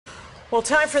Well,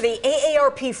 time for the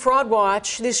AARP Fraud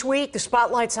Watch. This week, the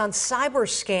spotlight's on cyber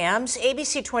scams.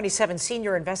 ABC 27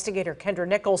 senior investigator Kendra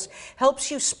Nichols helps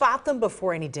you spot them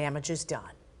before any damage is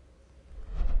done.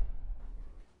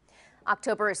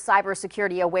 October is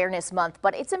Cybersecurity Awareness Month,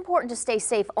 but it's important to stay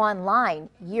safe online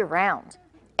year-round.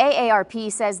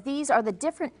 AARP says these are the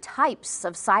different types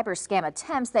of cyber scam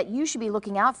attempts that you should be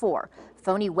looking out for.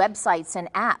 Phony websites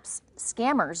and apps.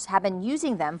 Scammers have been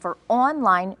using them for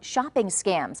online shopping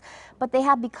scams, but they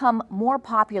have become more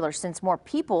popular since more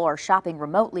people are shopping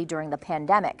remotely during the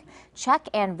pandemic. Check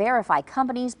and verify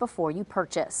companies before you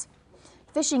purchase.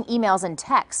 Phishing emails and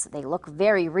texts, they look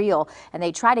very real, and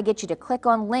they try to get you to click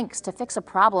on links to fix a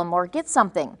problem or get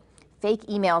something. Fake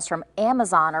emails from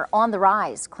Amazon are on the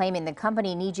rise, claiming the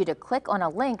company needs you to click on a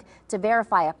link to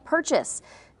verify a purchase.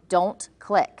 Don't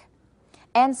click.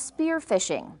 And spear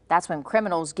phishing, that's when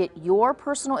criminals get your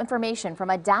personal information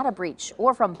from a data breach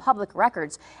or from public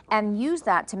records and use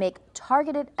that to make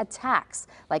targeted attacks,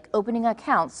 like opening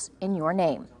accounts in your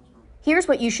name. Here's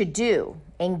what you should do.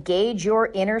 Engage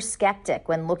your inner skeptic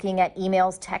when looking at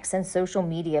emails, texts, and social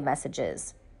media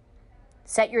messages.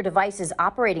 Set your device's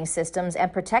operating systems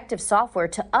and protective software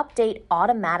to update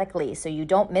automatically so you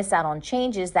don't miss out on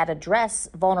changes that address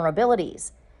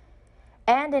vulnerabilities.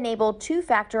 And enable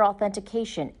two-factor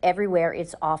authentication everywhere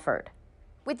it's offered.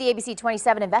 With the ABC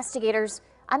 27 investigators,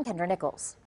 I'm Kendra Nichols.